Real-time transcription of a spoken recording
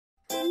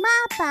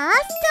Grand-MaPa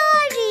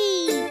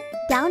Story!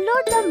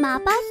 Download the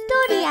MaPa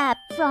Story app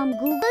from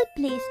Google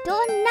Play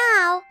Store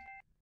now.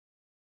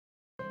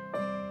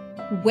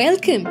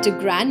 Welcome to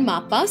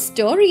Grand-MaPa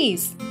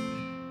Stories.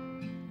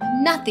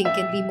 Nothing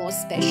can be more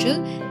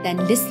special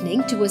than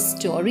listening to a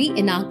story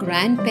in our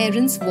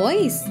grandparents'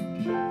 voice.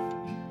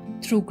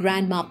 Through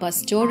Grand-MaPa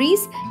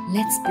Stories,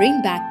 let's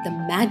bring back the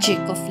magic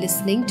of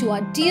listening to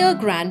our dear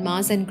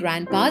grandmas and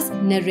grandpas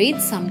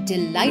narrate some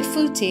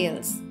delightful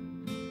tales.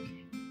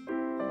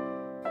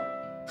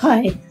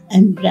 Hi,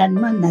 I'm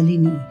Grandma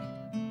Nalini.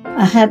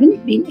 I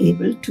haven't been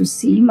able to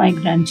see my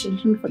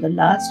grandchildren for the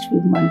last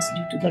few months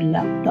due to the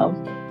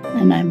lockdown,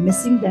 and I'm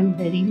missing them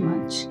very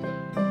much.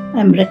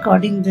 I'm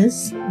recording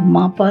this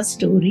MaPa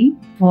story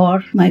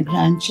for my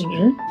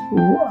grandchildren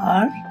who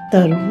are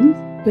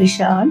Tarun,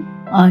 Vishal,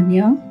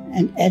 Anya,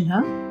 and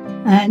Ella,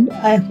 and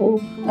I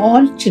hope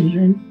all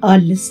children are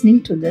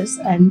listening to this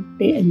and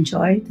they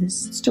enjoy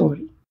this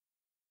story.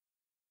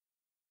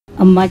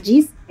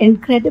 Ammachi's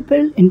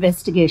Incredible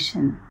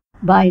Investigation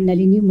by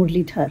Nalini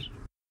Murlidhar.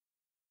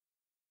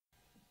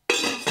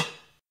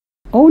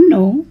 Oh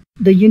no,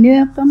 the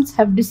unniappams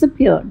have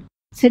disappeared,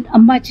 said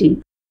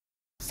Ammachi.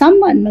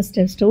 Someone must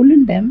have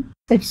stolen them,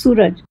 said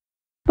Suraj.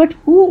 But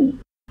who?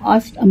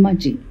 Asked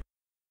Ammachi.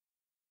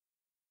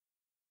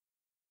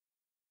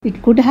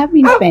 It could have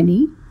been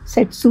Penny,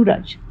 said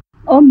Suraj.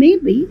 Or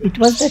maybe it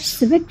was that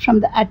civet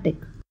from the attic.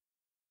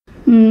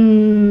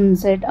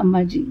 Said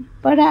Ammachi.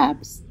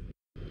 Perhaps.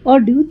 Or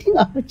do you think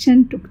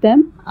Appachan took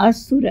them?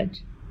 Asked Suraj.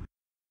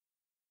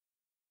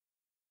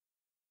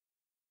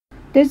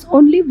 There's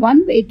only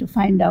one way to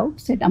find out,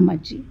 said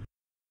Ammachi.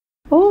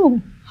 Oh,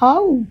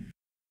 how?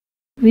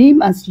 We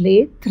must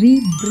lay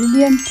 3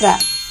 brilliant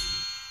traps.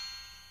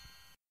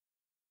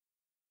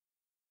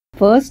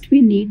 First,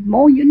 we need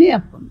more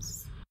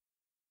unniappams.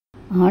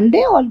 Aren't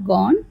they all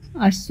gone?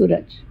 Asked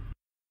Suraj.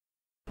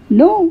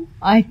 No,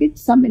 I hid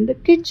some in the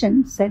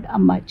kitchen, said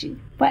Ammachi,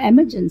 for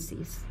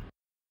emergencies.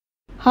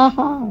 Ha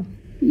ha,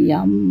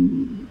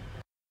 yum.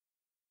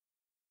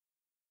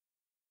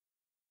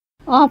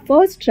 Our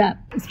first trap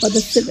is for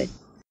the civet,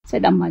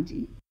 said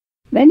Ammachi.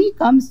 When he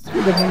comes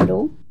through the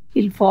window,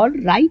 he'll fall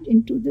right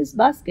into this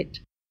basket.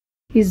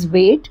 His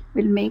weight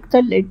will make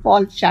the lid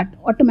fall shut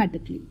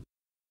automatically.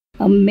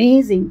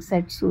 Amazing,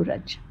 said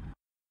Suraj.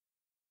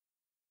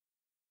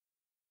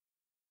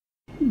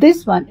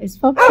 This one is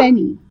for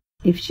Penny.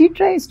 If she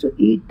tries to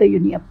eat the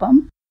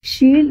unniappam,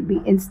 she'll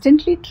be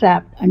instantly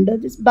trapped under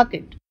this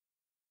bucket.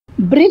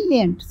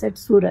 Brilliant, said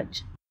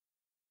Suraj.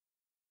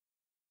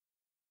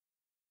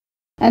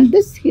 And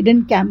this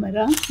hidden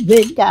camera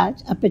will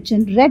catch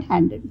Appachan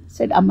red-handed,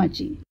 said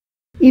Ammachi.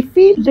 If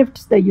he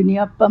lifts the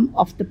unniappam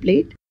off the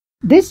plate,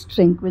 this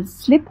string will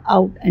slip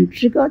out and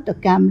trigger the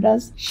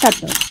camera's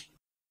shutter.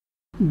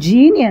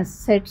 Genius,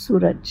 said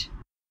Suraj.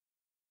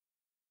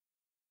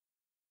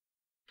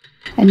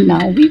 And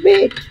now we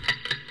wait.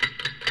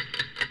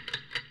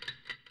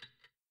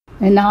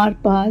 An hour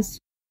passed.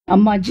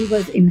 Ammachi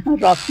was in her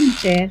rocking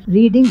chair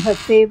reading her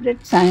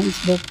favorite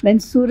science book when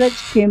Suraj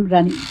came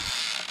running.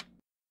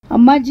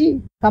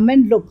 Ammachi, come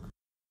and look.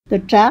 The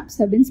traps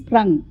have been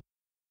sprung.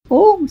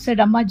 Oh, said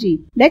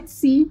Ammachi, let's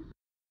see.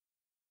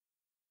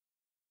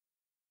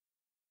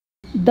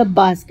 The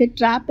basket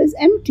trap is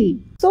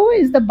empty. So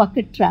is the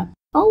bucket trap.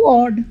 How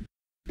odd.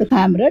 The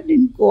camera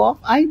didn't go off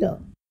either.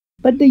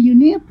 But the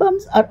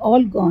unniappams are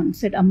all gone,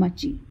 said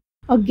Ammachi.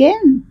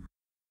 Again.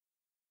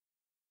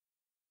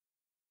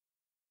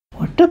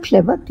 What a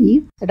clever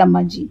thief, said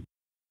Ammachi.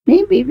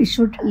 Maybe we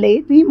should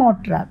lay 3 more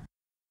traps.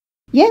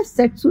 Yes,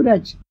 said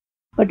Suraj.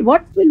 But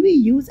what will we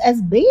use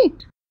as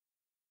bait?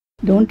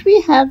 Don't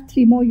we have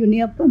 3 more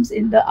unniappams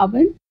in the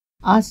oven?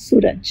 Asked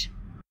Suraj.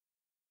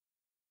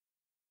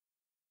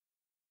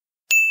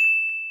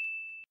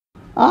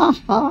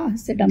 Aha,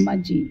 said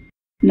Ammachi.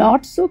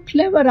 Not so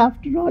clever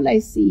after all, I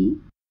see.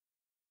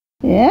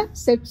 Yeah,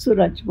 said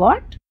Suraj.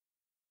 What?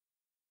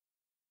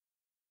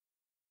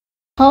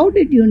 How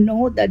did you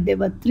know that there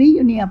were 3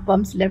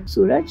 unniappams left,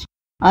 Suraj?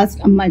 Asked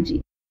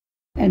Ammachi.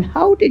 And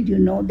how did you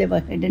know they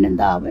were hidden in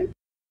the oven?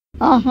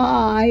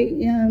 Aha,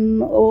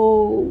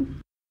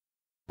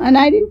 And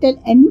I didn't tell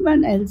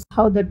anyone else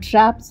how the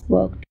traps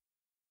worked.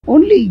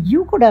 Only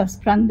you could have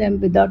sprung them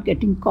without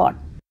getting caught.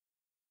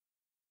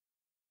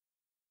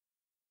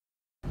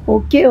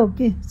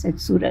 Okay, said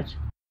Suraj.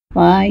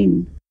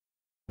 Fine.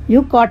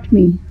 You caught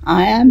me.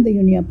 I am the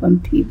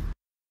unniappam thief.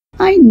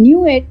 I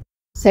knew it,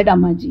 said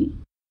Ammachi.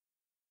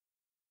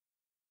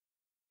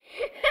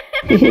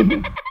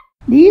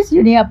 These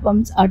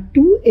unniappams are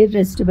too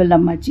irresistible,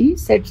 Ammachi,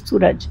 said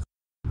Suraj.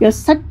 You're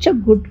such a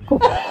good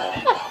cook.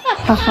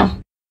 Haha,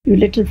 you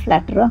little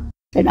flatterer,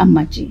 said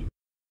Ammachi.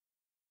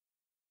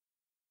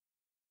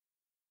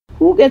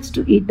 Who gets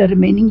to eat the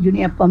remaining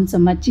unniappams,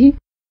 Ammachi?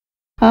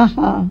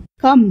 Haha,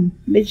 come,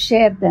 we'll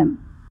share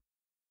them.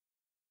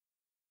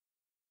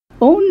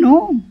 Oh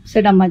no,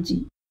 said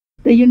Ammachi.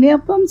 The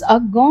unniappams are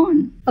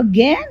gone.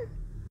 Again?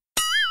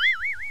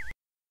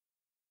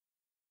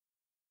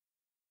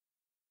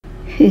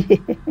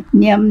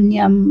 Nyam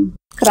nyam,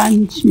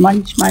 Crunch,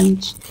 munch,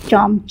 munch,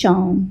 chomp,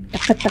 chomp,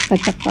 taka, taka,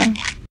 taka.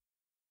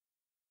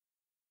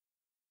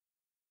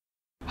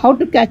 How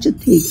to catch a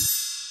thief.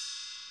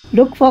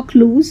 Look for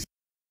clues,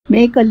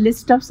 make a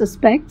list of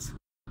suspects,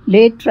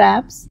 lay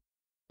traps,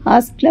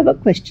 ask clever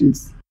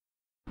questions.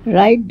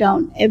 Write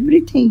down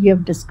everything you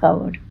have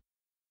discovered.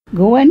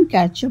 Go and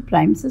catch your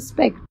prime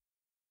suspect.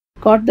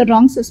 Caught the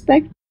wrong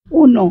suspect?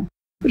 Oh no.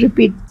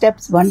 Repeat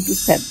steps 1 to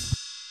 7.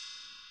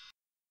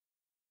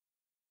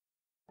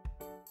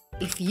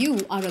 If you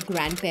are a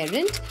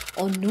grandparent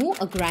or know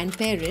a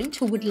grandparent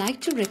who would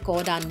like to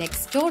record our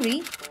next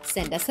story,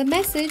 send us a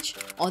message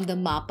on the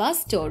MaPa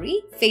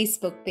Story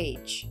Facebook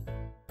page.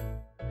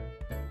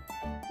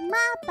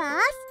 MaPa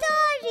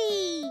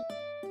Story.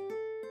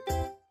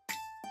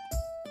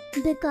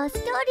 Because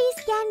stories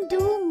can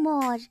do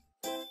more.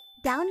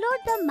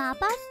 Download the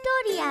MaPa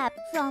Story app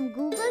from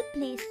Google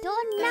Play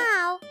Store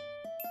now.